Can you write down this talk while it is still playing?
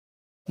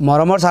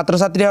মৰমৰ ছাত্ৰ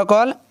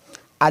ছাত্ৰীসকল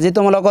আজি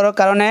তোমালোকৰ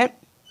কাৰণে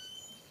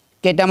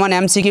কেইটামান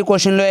MCQ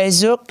কোৱেশ্চন লৈ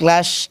আহিছো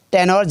ক্লাস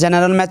 10 ৰ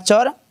জেনাৰেল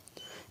ম্যাথছৰ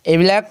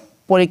এইবিলাক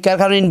পৰীক্ষাৰ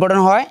কাৰণে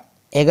ইম্পৰ্টেন্ট হয়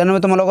একাৰণে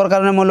তোমালোকৰ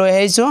কাৰণে মই লৈ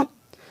আহিছো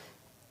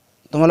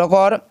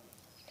তোমালোকৰ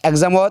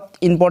এক্সামত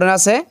ইম্পৰ্টেন্ট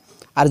আছে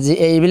আৰু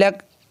এইবিলাক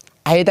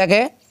আহি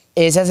থাকে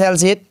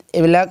HSLC ত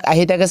এইবিলাক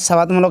আহি থাকে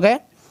চাবা তোমালোকে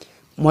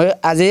মই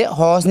আজি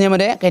সহজ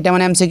নিয়মৰে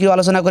কেইটামান MCQ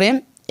আলোচনা কৰিম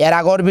ইয়াৰ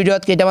আগৰ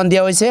ভিডিঅত কেইটামান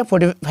দিয়া হৈছে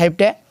 45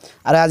 টা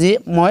আৰু আজি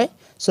মই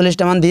 40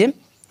 টা মান দিম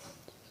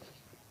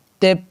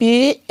তে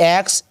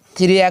px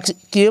 3x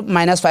cube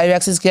minus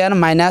 5x square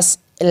minus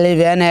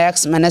 11x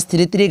minus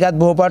 3 ঘাত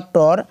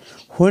বহুপদৰ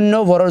শূন্য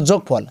বৰৰ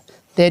যোগফল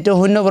তে এটো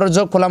শূন্য বৰৰ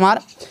যোগফল আমাৰ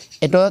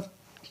এটো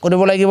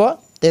কৰিব লাগিব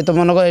তে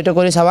তোমালোকে এটো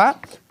কৰি চাবা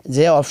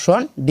যে অপচন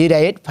ডি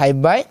ৰাইট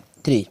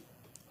 5/3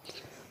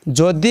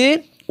 যদি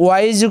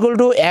y =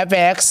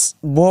 fx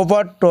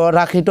বহুপদৰ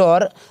ৰাশিটোৰ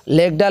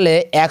লেখডালে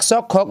x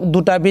অক্ষক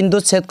দুটা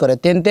বিন্দুত ছেদ কৰে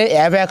তেন্তে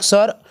fx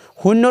ৰ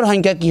শূন্যৰ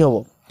সংখ্যা কি হ'ব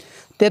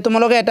তে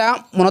তোমালোকে এটা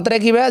মনত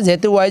ৰাখিবা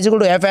যেতে y =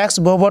 fx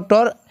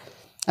বহুপদৰ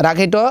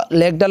ৰাশিটো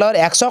লেখডালৰ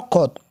x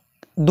অক্ষত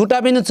দুটা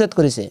বিন্দুত ছেদ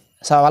কৰিছে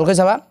চাবা ভালকৈ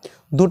চাবা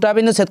দুটা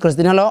বিন্দুত ছেদ কৰিছে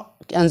তেনেহলে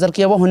आंसर কি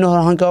হ'ব শূন্যৰ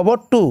সংখ্যা হ'ব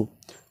 2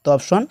 তো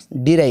অপচন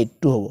ডি ৰাইট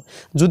 2 হ'ব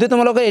যদি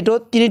তোমালোকে এটো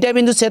তিনিটা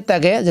বিন্দু ছেদ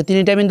থাকে যে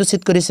তিনিটা বিন্দু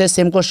ছেদ কৰিছে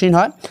সেম কোশ্চেন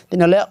হয়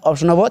তেনেহলে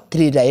অপচন হ'ব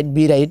 3 ৰাইট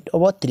বি ৰাইট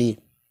হ'ব 3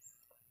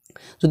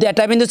 যদি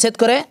এটা বিন্দু ছেদ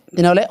কৰে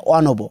তেনেহলে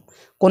 1 হ'ব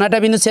কোন এটা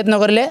বিন্দু ছেদ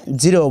নকৰিলে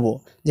 0 হ'ব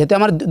যেতে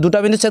আমাৰ দুটা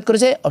বিন্দু ছেদ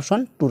কৰিছে option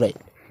 2 right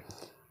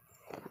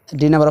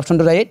D number option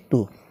 2 right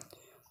 2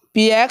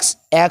 px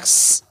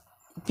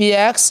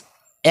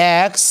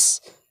x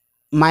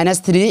minus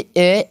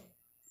 3a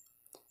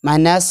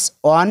minus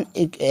 1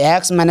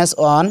 x minus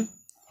 1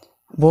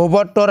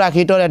 বহুপদৰ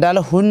ৰাশিটোৰ এডাল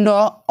শূন্য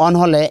অন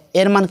হলে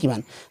এৰ মান কিমান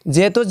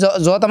যেহেতু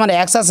যত আমাৰ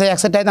x আছে x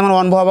এৰ ঠাইত আমাৰ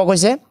 1 বহাব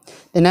কৈছে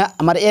তেনে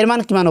আমাৰ এৰ মান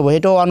কিমান হ'ব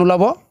হেটো 1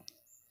 ওলাব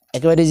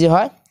একেবাৰে ইজি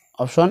হয়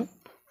অপচন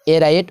এ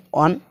ৰাইট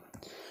 1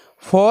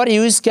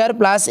 4u²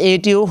 +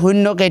 8u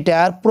শূন্য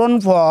কেইটাৰ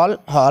পূৰণফল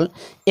হল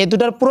এই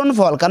দুটাৰ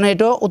পূৰণফল কাৰণ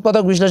এটো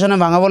উৎপাদক বিশ্লেষণে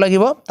ভাঙাব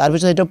লাগিব তাৰ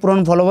পিছত এটো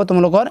পূৰণফল হ'ব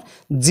তোমালোকৰ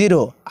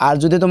 0 আৰু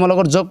যদি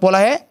তোমালোকৰ যোগফল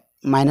আহে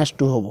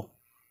 -2 হ'ব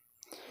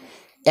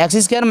x²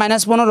 -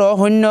 15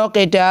 শূন্য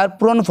কেইটাৰ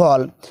পূৰণফল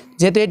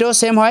যেতে এটো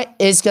সেম হয়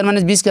a²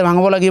 - b²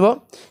 ভাঙাব লাগিব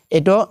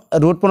এটো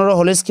 √15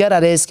 হোল স্কয়ার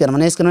আৰু a²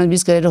 মানে a² - b²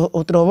 এটো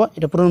উত্তৰ হ'ব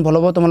এটো পূৰণফল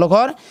হ'ব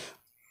তোমালোকৰ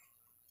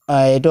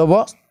এটো হ'ব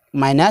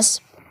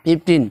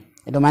 -15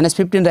 এটো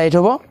 -15 ৰাইট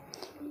হ'ব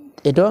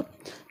এটো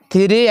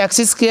 3x²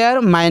 -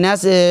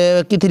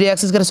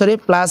 3x² সৰি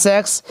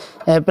 +x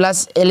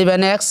 +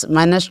 11x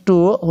 - 2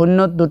 শূন্য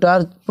দুটাৰ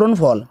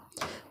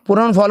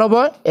পূৰণফল হ'ব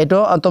এটো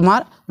তোমাৰ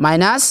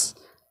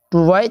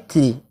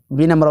 -2/3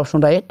 বি নম্বৰ অপচন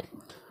ৰাইট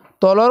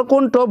তলৰ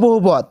কোনটো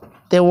বহুপদ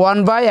তে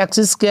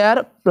 1/x²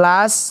 +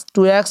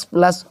 2x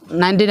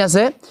 + 19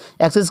 আছে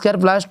x²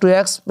 +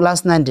 2x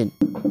 + 19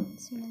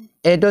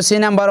 এটো সি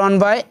নম্বৰ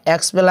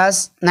 1/x +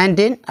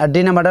 19 আৰু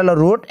ডি নম্বৰটা হলো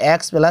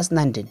 √x +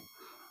 19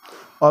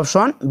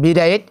 option B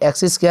right x²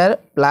 +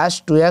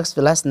 2x +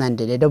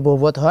 19 এটা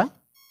বহুপদ হয়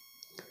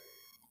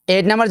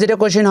 8 নম্বৰ যেটা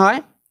কোশ্চেন হয়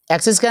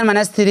x² -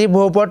 3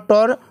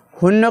 বহুপদৰ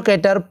শূন্য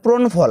কেইটাৰ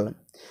পূৰণফল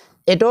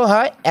এটো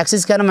হয় x² -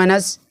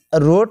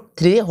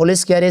 √3 whole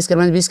square a²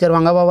 - b²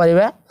 ভাঙাব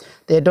পাৰিবা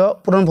তে এটো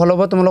পূৰণফল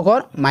হ'ব তোমালোকৰ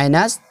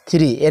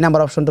 -3 এ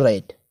নম্বৰ অপশনটো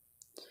ৰাইট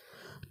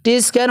t²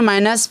 -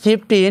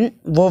 15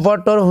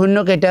 বহুপদৰ শূন্য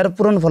কেইটাৰ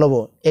পূৰণফল হ'ব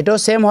এটো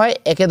সেম হয়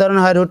একে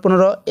ধৰণৰ হয়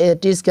 √15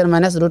 t² -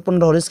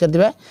 √15 হোল স্কয়াৰ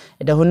দিবা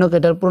এটা শূন্য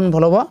কেইটাৰ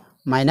পূৰণফল হ'ব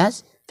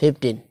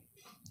 -15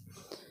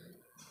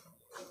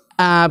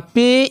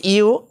 pu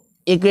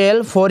 =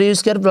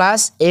 4u² +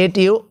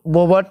 8u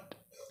বহুপদ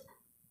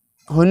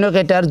শূন্য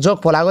কেইটাৰ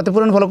যোগফল আগতে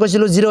পূৰণফল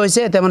কৈছিল 0 হৈছে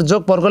এতে আমাৰ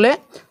যোগফল গলে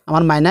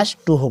আমাৰ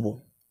 -2 হ'ব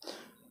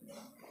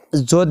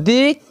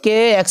যদি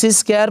kx²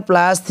 +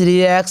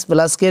 3x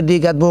 + k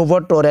দ্বিঘাত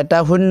বহুপদৰ এটা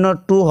শূন্য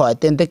 2 হয়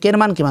তেন্তে k ৰ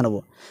মান কিমান হ'ব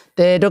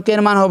তে এটো k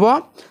ৰ মান হ'ব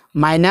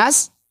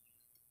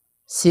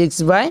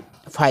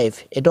 -6/5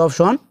 এটো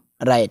অপচন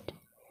ৰাইট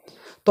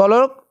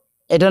তলৰ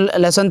এটা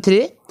লেসন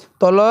 3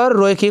 তলৰ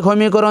ৰৈখিক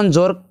সমীকৰণ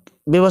জোৰ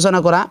বিবেচনা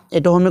কৰা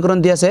এটো সমীকৰণ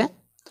দি আছে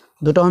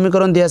দুটো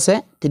সমীকৰণ দি আছে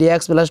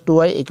 3x +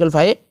 2y =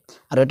 5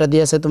 আৰু এটা দি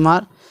আছে তোমাৰ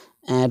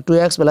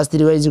 2x +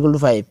 3y =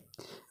 5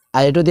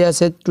 আর এটো দি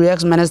আছে 2x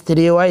 -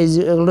 3y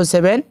 =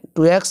 7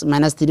 2x -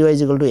 3y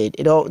 = 8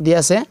 এটো দি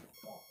আছে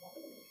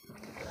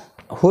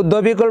শুদ্ধ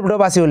বিকল্পটো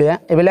বাছি উলিয়া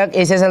এবিলাক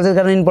HSLC এর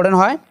কারণে ইম্পর্টেন্ট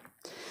হয়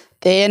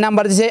তে এ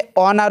নাম্বার দিছে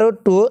 1 আৰু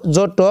 2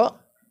 জোড়টো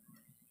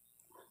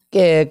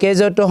কে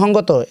জোড়টো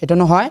সংগত এটা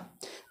নহয়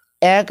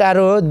 1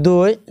 আৰু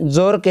 2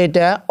 জোড়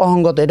কেইটা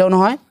অসংগত এটাও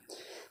নহয়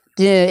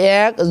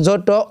 1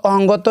 জোড়টো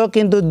অসংগত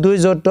কিন্তু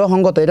 2 জোড়টো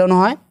সংগত এটাও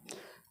নহয়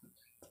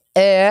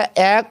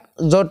 1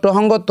 জোড়টো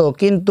সংগত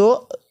কিন্তু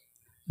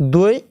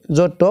 2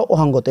 জোড়টো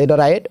অসংগত এটা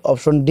রাইট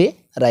অপশন ডি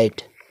রাইট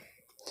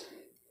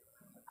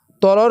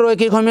তলৰ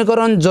রৈখিক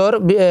সমীকরণ জোর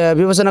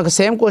বিবেচনা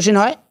সেম কোশ্চেন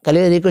হয় খালি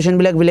ইকুয়েশন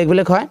বিলাক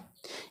বেলেগ হয়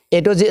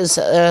এটো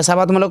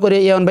চাবা তোমালোক কৰি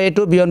a1/a2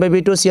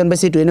 b1/b2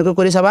 c1/c2 এনেকৈ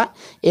কৰি চাবা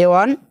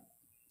a1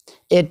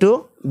 A2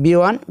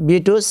 B1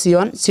 B2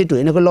 C1 C2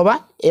 এনেকৈ ল'বা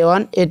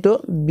A1 A2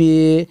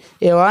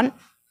 A1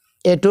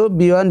 A2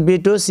 B1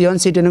 B2 C1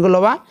 C2 এনেকৈ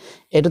ল'বা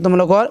এটো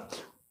তোমালোকৰ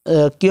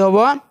কি হ'ব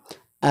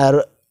আর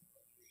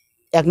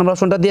এক নম্বর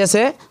অপশনটা দি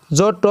আছে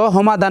যত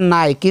সমাধান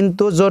নাই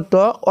কিন্তু যত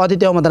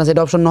অদ্বিতীয় সমাধান আছে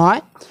এটা অপশন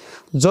নহয়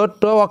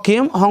যত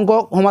অসীম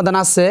সংখ্যক সমাধান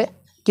আছে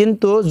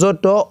কিন্তু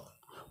যত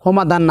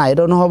সমাধান নাই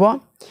এটা নহব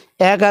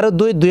 1 আর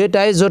 2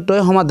 দুইটাই যত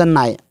সমাধান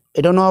নাই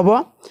এটা নহব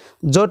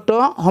যত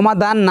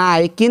সমাধান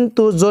নাই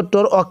কিন্তু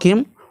যতর অসীম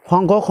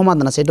সংখ্যক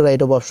সমাধান আছে এটা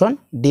রাইট অপশন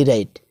ডি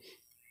রাইট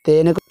তে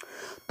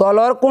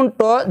তলৰ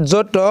কোনটো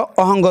যত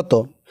অসংগত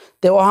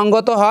তে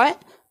অসংগত হয়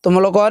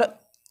তোমালোকৰ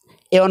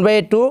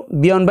A1/A2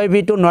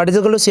 B1/B2 not is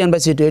equal to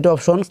C1/C2 এটা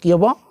অপশন কি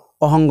হ'ব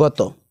অসংগত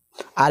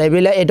আর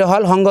এবিলা এটা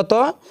হল সংগত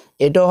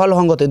এটা হল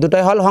সংগত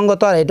দুটাই হল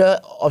সংগত আর এটা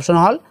অপশন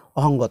হল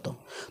অসংগত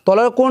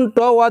তলৰ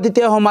কোনটো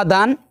অদ্বিতীয়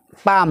সমাধান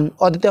পাম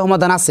অদ্বিতীয়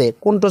সমাধান আছে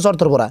কোনটো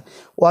শৰ্তৰ পৰা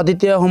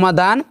অদ্বিতীয়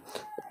সমাধান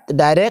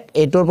ডাইৰেক্ট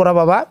এটোৰ পৰা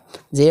পাবা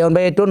যে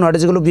A1/A2 not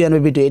is equal to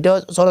B1/B2 এটা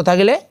শর্ত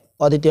থাকিলে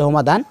অদ্বিতীয়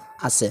সমাধান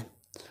আছে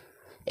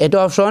এটা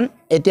অপশন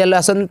এতিয়া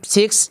লেসন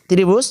 6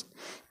 ত্রিভুজ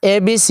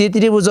ABC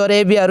ত্ৰিভুজৰ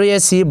AB আৰু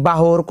AC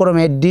বাহুৰ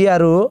ক্ৰমে D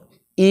আৰু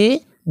E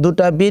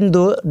দুটা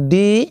বিন্দু D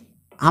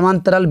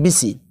সমান্তৰাল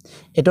BC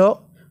এটো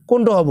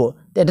কোনটো হ'ব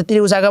এটা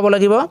ত্ৰিভুজ আঁকাব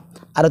লাগিব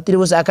আৰু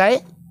ত্ৰিভুজ আঁকাই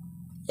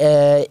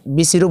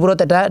BC ৰ ওপৰত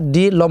এটা D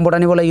লম্ব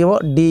টানিব লাগিব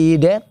DE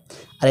দে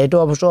আৰু এটো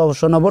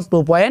অপশন হ'ব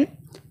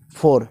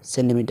 2.4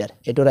 সেমি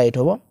এটো ৰাইট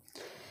হ'ব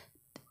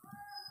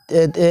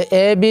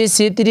ABC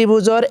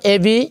ত্ৰিভুজৰ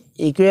AB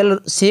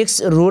 =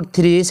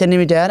 6√3 semi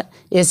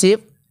AC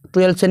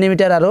 12 semi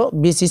আৰু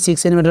BC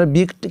 6 সেমি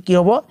বি কি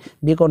হ'ব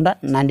বি কোণটা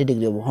 90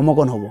 ডিগ্ৰী হ'ব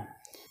সমকোণ হ'ব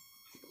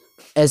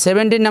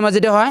 17 নাম্বাৰ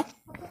যেটা হয়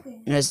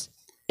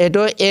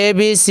এটো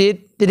ABC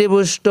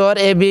ত্ৰিভুজৰ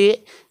AB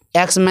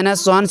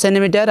x-1 সেমি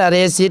আৰু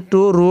AC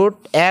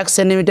 2√x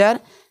সেমি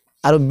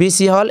আৰু BC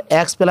হল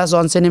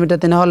x+1 সেমি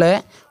তেনে হলে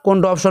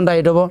কোনটো অপশন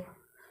ৰাইট হ'ব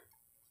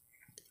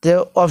তে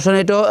অপশন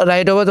এটো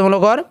ৰাইট হ'ব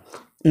তোমালোকৰ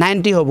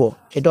 90 হ'ব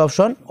এটা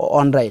অপশন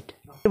অন রাইট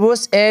ত্রিভুজ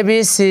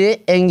ABC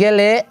angle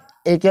A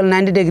equal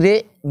 90 degree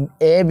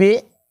AB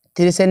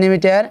 3 cm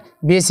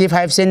BC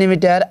 5 cm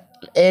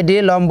AD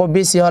লম্ব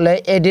BC হলে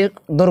AD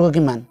দৈর্ঘ্য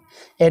কিমান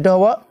এটা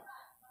হ'ব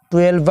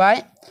 12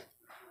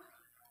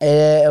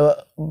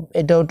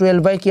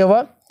 কি হ'ব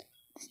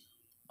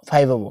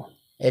 5 হ'ব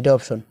এটা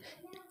অপশন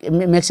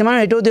ম্যাক্সিমাম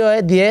এটো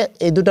দিয়ে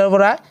এই দুটাৰ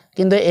পৰা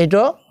কিন্তু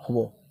এটো হ'ব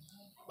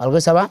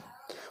ভালকৈ চাবা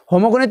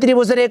সমকোণী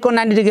ত্ৰিভুজৰ একোণ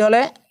 90 ডিগ্ৰী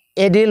হলে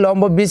AD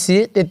লম্ব BC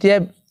তেতিয়া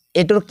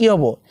এটোৰ কি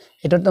হ'ব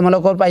এটো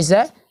তোমালোকৰ পাইছা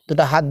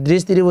দুটা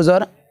হাতদৃশ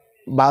ত্ৰিভুজৰ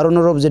 12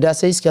 অনুৰূপ যেটা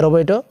আছে স্কয়াৰ হ'ব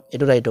এটো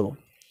ৰাইট হ'ব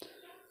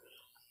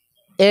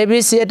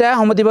ABC এটা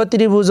সমদ্বিবাহু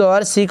ত্ৰিভুজৰ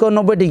C কোণ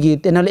 90 ডিগ্ৰী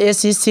তেনহলে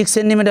AC 6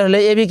 সেমি হলে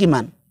AB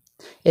কিমান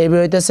AB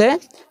হইতাছে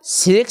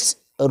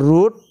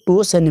 6√2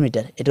 সেমি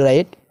এটো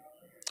রাইট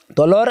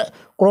তলৰ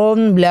ক্ৰম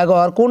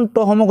ব্ল্যাগৰ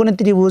কোনটো সমকোণী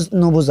ত্রিভুজ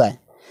নবুজায়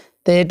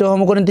তে এটো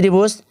সমকোণী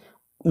ত্রিভুজ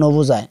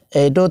নবুজায়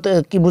এটো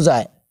কি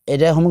বুজায়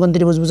এটা সমকোণী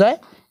ত্রিভুজ বুজায়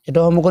এটা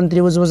সমকোণী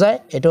ত্রিভুজ বুজায়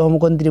এটা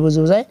সমকোণী ত্রিভুজ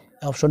বুজায়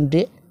অপশন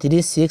ডি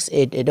 3 6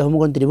 8 এটা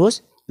সমকোণী ত্রিভুজ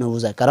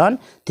নবুজায় কারণ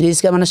 3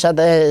 স্কয়ার মানে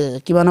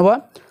কিমান হ'ব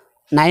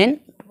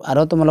 9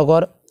 আৰু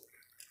তোমালোকৰ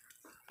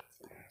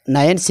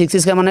 9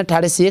 6 স্কয়াৰ মানে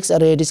 36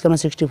 আৰু 8 স্কয়াৰ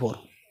মানে 64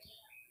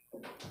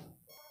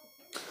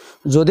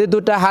 যদি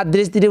দুটা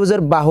হাতদৃশ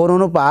ত্ৰিভুজৰ বাহুৰ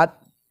অনুপাত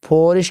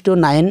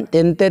 4:9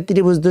 তেন্তে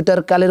ত্ৰিভুজ দুটাৰ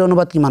কালিৰ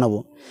অনুপাত কিমান হ'ব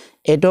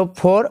এটো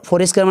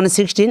 4 স্কয়াৰ মানে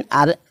 16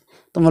 আৰ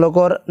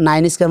তোমালোকৰ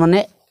 9 স্কয়ার মানে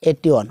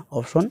 81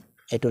 অপশন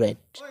এটো রাইট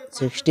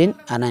 16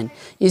 আর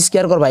 9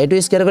 স্কয়ার করবা এটো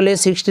স্কয়ার করলে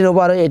 16 হবে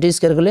আর এটো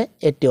স্কয়ার করলে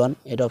 81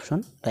 এটা অপশন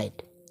রাইট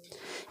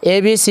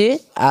ABC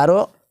আর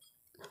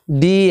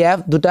DF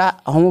দুটা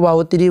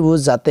সমবাহু ত্রিভুজ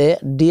যাতে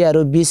D আর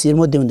BC এর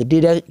মধ্যবিন্দু D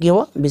কি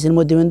হবে BC এর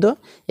মধ্যবিন্দু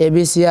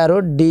ABC আর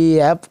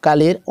DF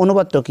কালির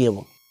অনুপাতটা কি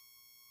হবে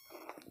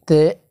তে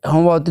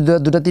সমবাহু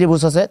দুটা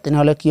ত্রিভুজ আছে তেনে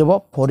হলে কি হবে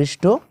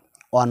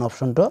 4:1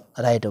 অপশনটো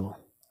রাইট হবে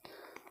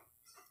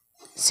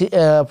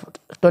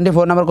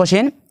 24 নম্বর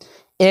কোশ্চেন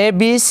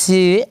ABC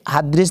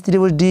হাতদৃশ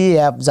ত্রিভুজ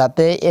DF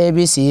যাতে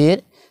ABC এর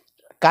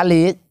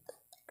কালি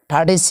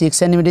 36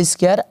 সেমি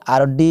স্কয়ার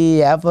আর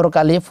DF এর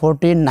কালি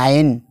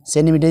 49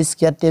 সেমি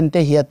স্কয়ার তেন্তে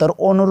হিয়াতর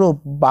অনুরূপ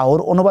বাহুর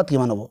অনুপাত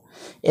কিমান হ'ব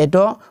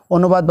এটো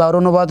অনুপাত বাহুর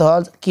অনুপাত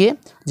হল কি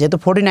যেহেতু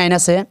 49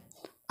 আছে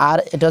আর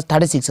এটা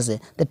 36 আছে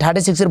তে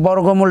 36 এর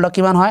বর্গমূলটা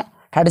কিমান হয়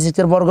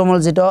 36 এর বর্গমূল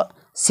যেটা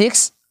 6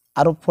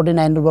 আর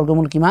 49 এর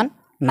বর্গমূল কিমান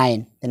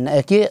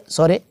 9 কি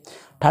সরি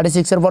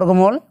 36 এর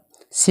বর্গমূল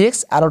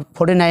 6 আর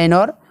 49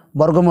 এর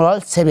বর্গমূল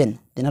 7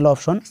 তিন হলো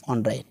অপশন অন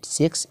রাইট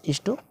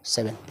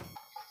 6:7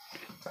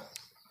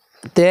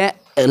 তে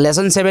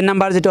লেসন 7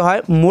 নাম্বার যেটা হয়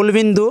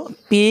মূলবিন্দু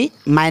P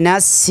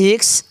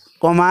 -6,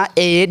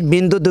 8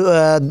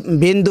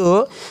 বিন্দু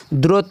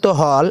দূরত্ব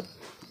হল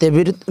তে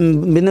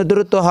বিন্দু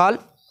দূরত্ব হল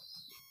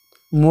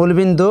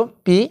মূলবিন্দু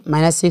P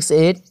 -6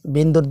 8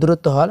 বিন্দুর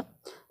দূরত্ব হল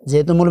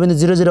যেহেতু মূলবিন্দু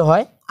 0 0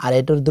 হয় আর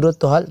এটার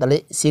দূরত্ব হল তাহলে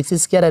 6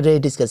 স্কয়ার আর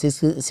 8 স্কয়ার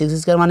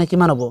 6 স্কয়ার মানে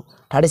কিমান হবে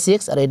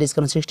 36 আর 8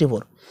 স্কয়ার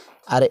 64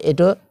 আর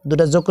এটা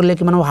দুটো যোগ করলে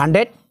কিমান হবে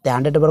 100 তে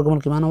 100 এর বর্গমূল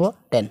কিমান হবে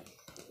 10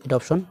 এটা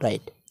অপশন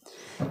রাইট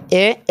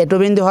এ এটো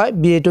বিন্দু হয়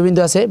বি এটো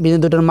বিন্দু আছে বিন্দু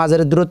দুটোর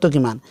মাঝের দূরত্ব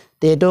কিমান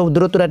তো এটো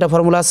দূরত্বের একটা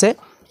ফর্মুলা আছে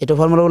এটো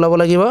ফর্মুলা বলাব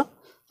লাগিব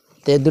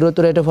তে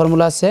দূরত্বের একটা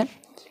ফর্মুলা আছে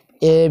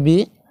A B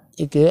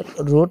equal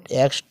root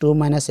x2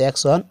 minus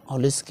x1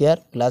 whole square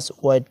plus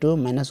y2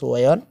 minus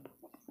y1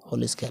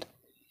 whole square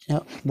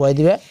বয়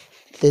দিবে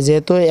তে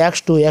যেহেতু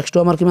x2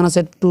 আমার কিমান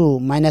আছে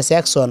 2 minus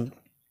x1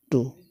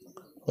 2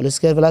 whole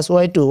square plus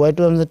y2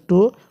 আমাদের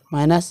 2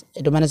 minus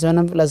এটো minus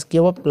 1 প্লাস কি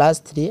হবে প্লাস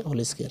 3 হোল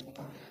স্কয়ার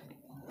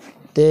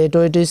তে এটো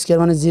স্কয়ার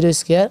মানে 0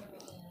 স্কয়ার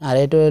আর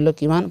এটো হলো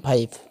কিমান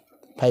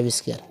 5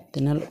 স্কয়ার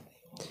তেন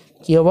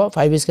কি হবে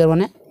 5 স্কয়ার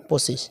মানে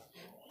 25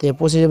 তে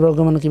 25 বর্গ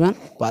মানে কিমান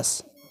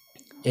 5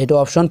 এটো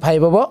অপশন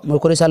 5 হবো মই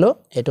কৰি চালো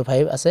এটো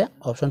 5 আছে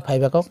অপশন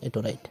 5 একক এটো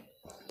ৰাইট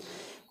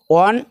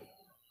 1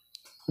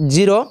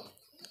 0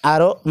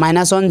 আৰু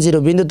 -1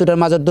 0 বিন্দু দুটাৰ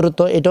মাজৰ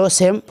দূৰত্ব এটো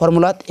সেম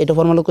ফৰ্মুলাত এটো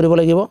ফৰ্মুলা কৰিব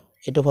লাগিব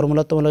এটো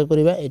ফৰ্মুলাত তোমালোকে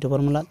কৰিবা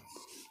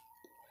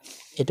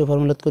এটো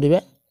ফৰ্মুলাত কৰিবা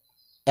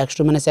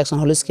x2 minus x1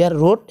 whole square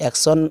root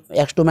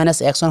x2 minus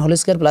x1 whole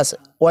square plus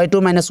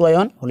y2 minus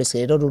y1 whole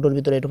square এটো রুটের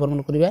ভিতরে এটো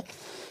ফর্মুলা করিবা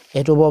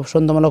এটো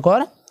অপশন তোমালোকৰ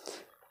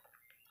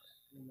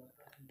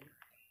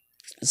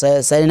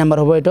 4 নাম্বাৰ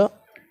হ'ব এটো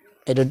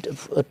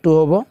 2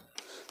 হ'ব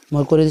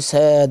মই কৰি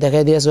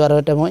দেখাই দি আছো আৰু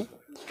এটা মই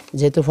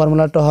যেহেতু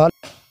ফৰ্মুলাটো হল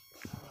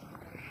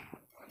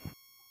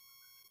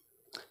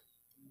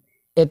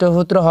এটো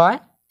সূত্ৰ হয়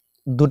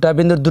দুটা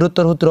বিন্দুৰ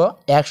দূৰত্বৰ সূত্র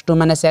x2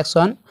 minus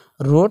x1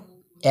 root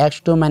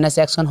x2 minus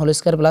x1 whole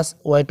square plus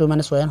y2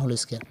 minus y1 whole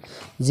square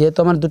যেহেতু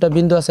আমার দুটা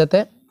বিন্দু আছে তে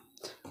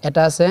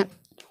এটা আছে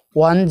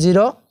 1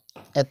 0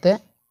 এতে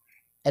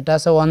এটা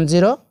আছে 1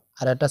 0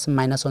 আর এটা আছে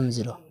 -1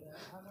 0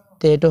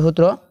 তে এটো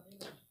সূত্র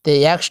তে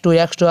x2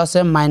 আছে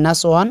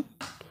 -1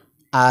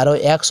 আর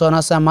x1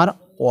 আছে আমার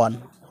 1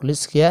 whole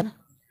square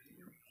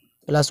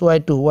plus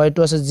y2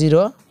 আছে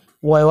 0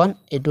 y1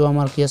 এটো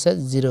আমার কি আছে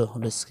 0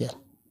 whole square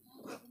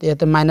তে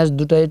এতে মাইনাস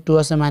দুটাই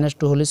 2 আছে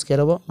 -2 whole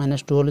square হবে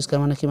 -2 whole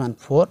square মানে কিমান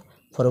 4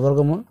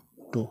 বর্গমূল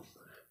 2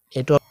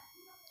 এটো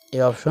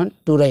এই অপশন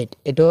 2 রাইট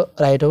এটো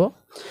রাইট হবে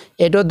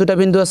এটো দুটা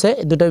বিন্দু আছে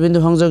দুটা বিন্দু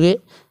সংযোগী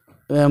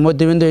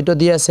মধ্যবিন্দু এটো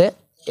দি আছে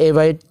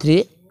a/3,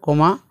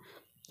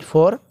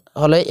 4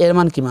 হলে এর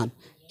মান কিমান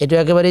এটো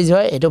একেবারে ইজি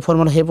হয় এটো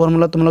ফর্মুলা হে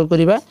ফর্মুলা তোমরা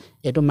করিবা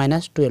এটো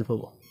 -12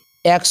 হবে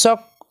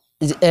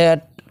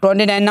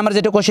 29 নাম্বার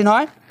যেটা কোশ্চেন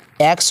হয়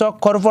x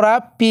অক্ষর পৰা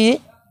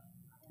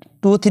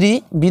p23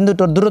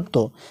 বিন্দুটোৰ দূৰত্ব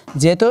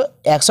যেহেতু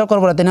x অক্ষৰ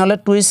পৰা তেনহলে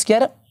 2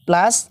 square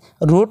plus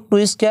root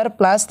 2 square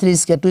plus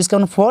 3 square 2 square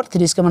মানে 4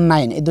 3 স্কয়ার মানে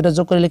 9 এই দুটো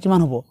যোগ করলে কিমান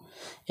হবে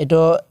এটো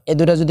এই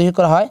দুটো যদি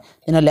করা হয়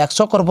তাহলে x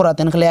অক্ষর পৰা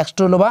তেনহলে x2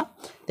 লবা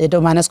এটো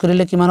মাইনাস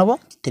করিলে কিমান হবে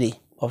 3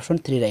 অপশন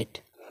 3 রাইট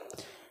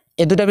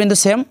এই দুটো বিন্দু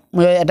সেম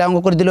মই এটা অঙ্ক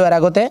করে দিলো এর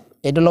আগতে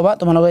এটো লবা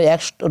তোমালোকে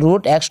x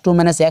root x2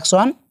 minus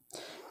x1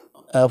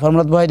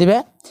 formula বহাই দিবে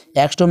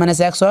x2 minus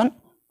x1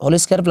 whole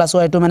square plus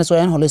y2 minus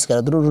y1 whole square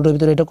রুটের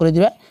ভিতরে এটা করে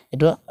দিবে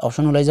এটা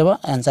অপশন ওলাই যাব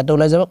आंसरটা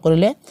ওলাই যাব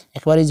করিলে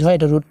একবার ইজি হয়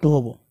এটা √2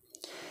 হবে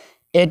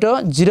এটো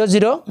 0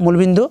 0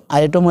 মূলবিন্দু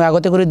আর এটো মই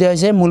আগতে করে দেয়া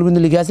হইছে মূলবিন্দু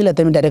লিখা আছিল এতে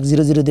আমি ডাইরেক্ট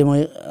 0 0 দিয়ে মই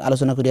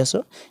আলোচনা করি আছো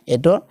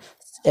এটো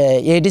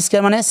 8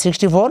 স্কয়ার মানে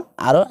 64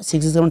 আর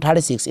 6 স্কয়ার মানে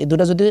 36 এই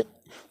দুটো যদি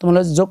তোমরা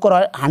যোগ করা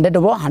হয় 100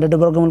 হবে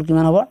 100 বর্গমূল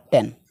কিমান হবে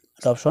 10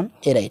 এটা অপশন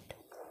এ রাইট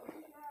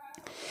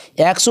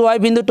xy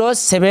বিন্দুটো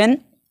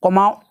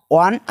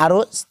 7,1 আর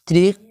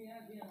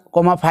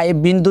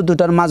 3,5 বিন্দু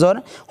দুটার মাজৰ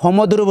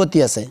সমদূরবর্তী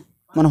আছে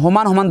মানে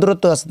সমান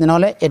দূরত্ব আছে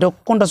তাহলে এটা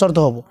কোনটা শর্ত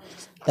হবে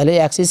তাহলে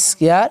x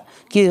স্কয়ার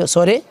কি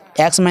sorry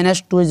x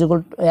 - 2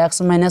 x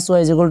 -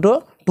 y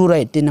 2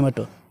 right 3 number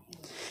 2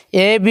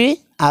 a b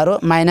are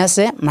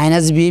 -a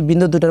 - b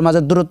বিন্দু দুটার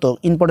মাজৰ দূৰত্ব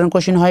ইম্পৰ্টেন্ট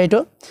কোশ্চেন হয়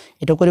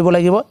এটা কৰিব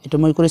লাগিব এটা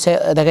মই কৰি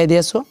দেখাই দি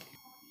আছো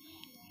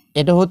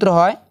এটা সূত্র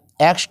হয়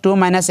x2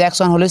 -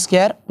 x1 whole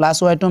square plus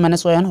y2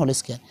 - y1 whole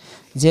square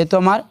যেহেতু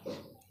আমার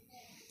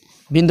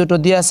বিন্দুটো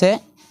দি আছে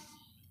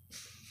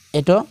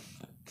এটো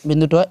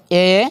বিন্দুটো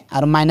a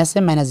আর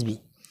 -a - b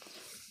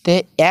তে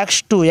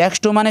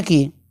x2 মানে কি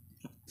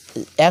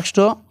x2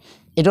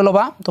 এটো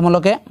লবা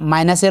তোমালোকে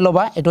 -a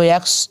লবা এটো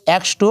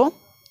x2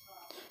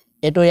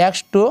 এটো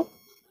x2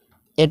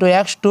 এটো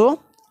x2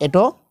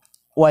 এটো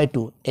y2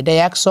 এটা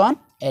x1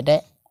 এটা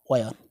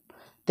y1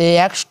 তে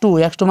x2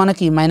 মানে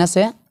কি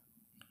 -a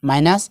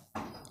মাইনাস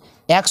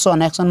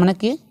x1 মানে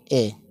কি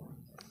a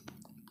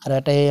আর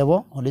এটা a হবে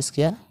হোল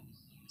স্কয়ার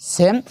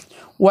সেম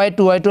y2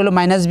 হলো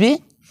 -b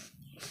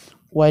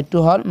y2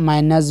 হল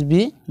 -b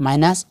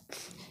মাইনাস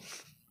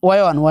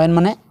y1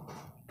 মানে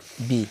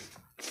b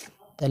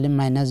তাহলে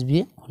 -b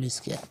হোল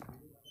স্কয়ার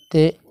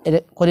তে এটা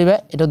করিবা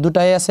এটা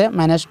দুটাই আছে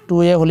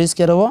 -2a হোল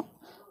স্কয়ার হবে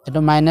এটা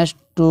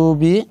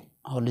 -2b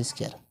হোল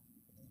স্কয়ার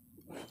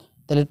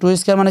তাহলে 2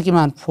 স্কয়ার মানে কি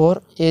মান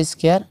 4a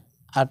স্কয়ার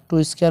আর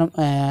 2 স্কয়ার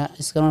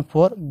মানে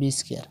 4b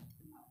স্কয়ার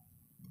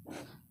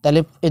তাহলে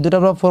এই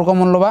দুটার পর 4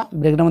 কমন লবা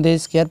ব্র্যাকেটের মধ্যে a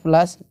square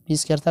plus b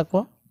square থাকবো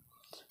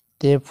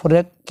তে 4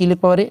 এ কি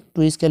লিখতে পারি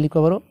 2 স্কয়ার লিখতে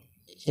পারো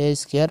a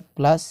square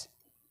plus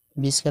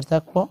b square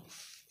থাকবো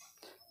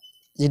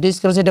যেটা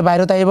স্কয়ার সেটা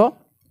বাইরে আইবো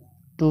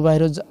 2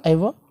 বাইরে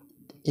আইবো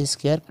a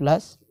square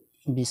plus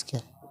b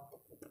square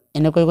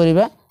এনেকৈ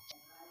করিবা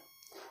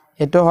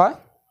এটো হয়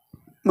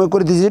মই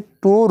কৰি দিছি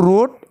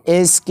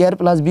 2√a²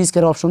 + b²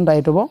 অপশন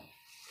ৰাইট হবো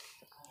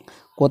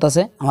কত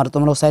আছে আমাৰ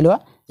তোমৰা চাই লোৱা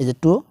এই যে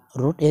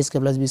 2√a²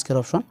 + b²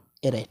 option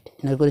A right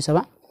এনে কৰি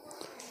চাবা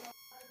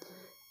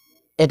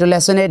এটো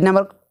লেসন 8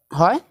 নাম্বার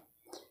হয়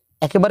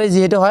একেবারে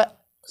যেহেতু হয়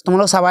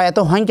তোমরা চাবা এত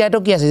সংখ্যা এটো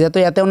কি আছে যেহেতু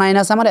এতেও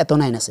 9 আছে আমার এত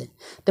 9 আছে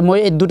তে মই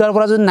এই দুটার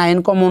পৰা যদি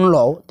 9 কমন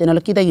লও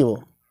তেনলে কি থাকিব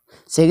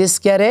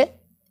 6²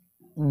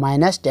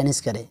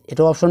 -10²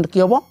 এটো অপশন কি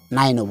হবো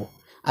 9 হবো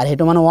আর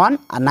এটো মানে 1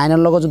 আর 9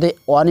 এর লগে যদি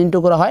 1 ইনটু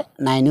করা হয়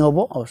 9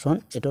 হবো অপশন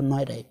এটো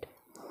 9 right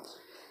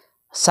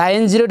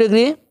sin 0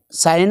 degree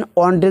sin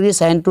 1 degree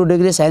sin 2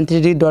 degree sin 3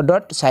 degree dot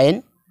dot sin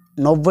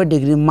 90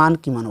 degree মান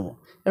কি মান হবো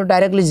এটো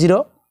ডাইরেক্টলি 0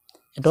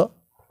 এটো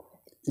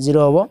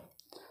 0 হবো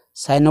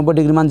sin 90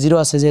 ডিগ্রি মান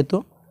 0 আছে যেহেতু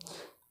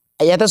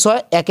এতে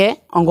 6 একে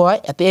অঙ্ক হয়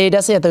এতে 8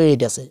 আছে এতে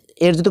 8 আছে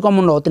এর যদি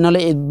কমন লও তাহলে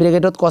এই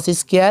ব্র্যাকেটত cos²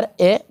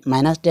 a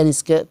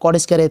 -10² cot²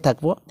 a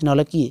থাকবো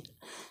তাহলে কি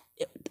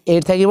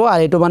 8 থাকিব আর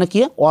এটো মানে কি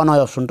 1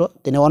 হয় অপশনটো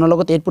তেনে 1 এর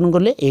লগত 8 পূরণ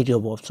করলে 8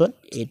 হবে অপশন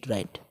 8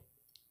 রাইট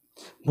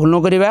ভুল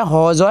নকরিবা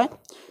সহজ হয়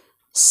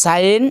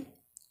sin²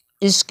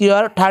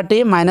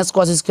 30 -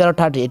 cos²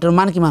 30 এটার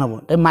মান কি মান হবে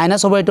তাই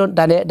মাইনাস হবে এটো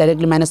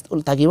ডাইরেক্টলি মাইনাস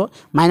থাকিব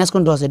মাইনাস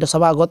কোনটো আছে এটা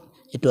সব আগত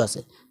এটো আছে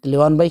তাহলে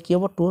 1 কি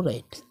হবে 2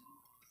 রাইট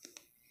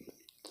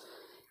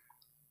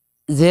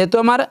যেহেতু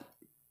আমার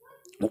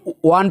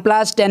 1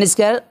 + tan²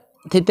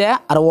 থিটা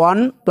আর 1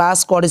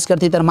 + cot²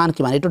 থিটার মান কি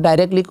মান এটো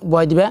ডাইরেক্টলি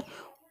বয় দিবা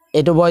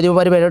এটো বয় দিব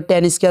পারিবা এটো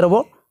tan² হবো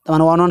তার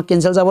মানে 1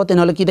 ক্যান্সেল যাব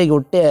তাহলে কি থাকিব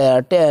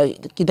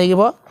কি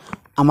থাকিব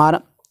আমার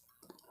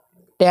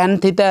tan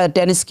থিটা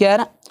tan²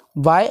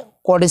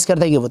 / cot²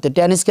 থাকিব তো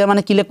tan²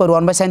 মানে কি লিখব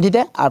 1/sin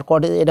থিটা আর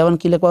cot এটা মানে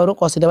কি লিখব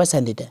cos থিটা /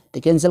 sin থিটা তো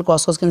ক্যান্সেল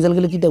cos ক্যান্সেল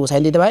গেলে কি দেব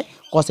sin থিটা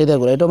 / cos থিটা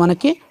করে এটা মানে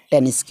কি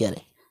tan²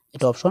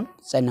 এটা অপশন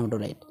 4 নাম্বার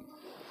রাইট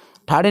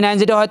 39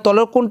 যেটা হয়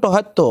তলৰ কোনটো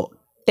হয় তো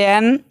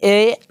tan a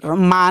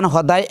মান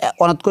সদায়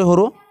অনতকৈ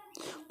সৰু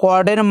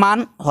cot এৰ মান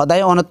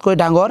সদায় অনতকৈ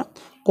ডাঙৰ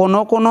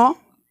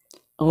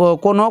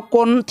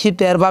কোন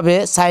থিটাৰ বাবে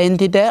sin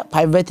থিটা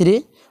 5/3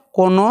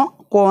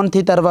 কোন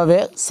থিটাৰ বাবে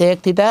sec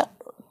থিটা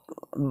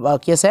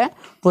কি আছে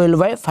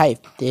 12/5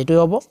 তে এটো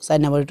হ'ব 4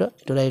 নাম্বার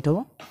এটো রাইট হ'ব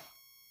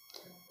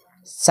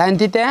sin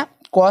থিটা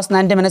cos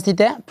 90 -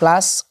 থিটা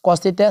প্লাস cos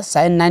থিটা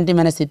sin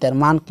 90 - থিটাৰ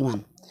মান কিমান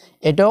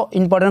এটো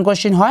ইম্পর্টেন্ট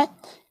কোশ্চেন হয়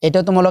এটা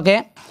তোমালোকে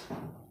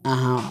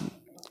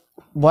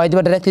বয়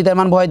দিবা ডাইরেক্ট থিটার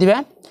মান বয় দিবা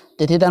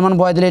তে থিটার মান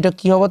বয় দিলে এটা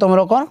কি হবে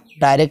তোমালোকৰ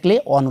ডাইৰেক্টলি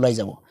 1 ওলাই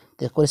যাব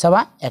তে কৰি চাবা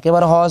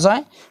একেবাৰে সহজ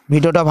হয়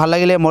ভিডিওটা ভাল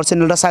লাগিলে মোৰ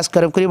চেনেলটা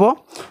সাবস্ক্ৰাইব কৰিব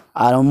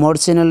আৰু মোৰ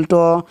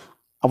চেনেলটো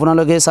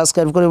আপোনালোকে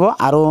সাবস্ক্ৰাইব কৰিব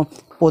আৰু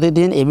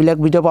প্ৰতিদিন এইবিলাক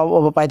ভিডিও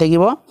পাই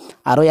থাকিব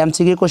আৰু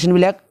MCQ কোশ্চেন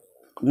বিলাক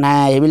না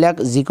এইবিলাক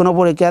যিকোনো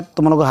পৰীক্ষাত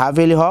তোমালোকৰ হাফ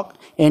ইয়াৰলি হক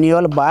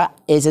এনুৱেল বা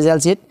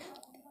HSLC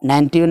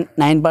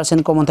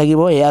 99% কমন থাকিব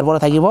ইয়াৰ পৰা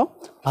থাকিব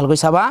ভালকৈ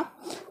চাবা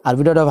আৰ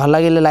ভিডিওটা ভাল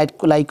লাগিলে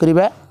লাইক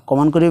কৰিবা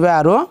কমেন্ট কৰিবা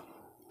আৰ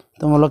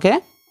তোমালোকে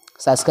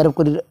সাবস্ক্ৰাইব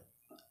কৰি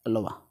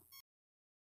লবা।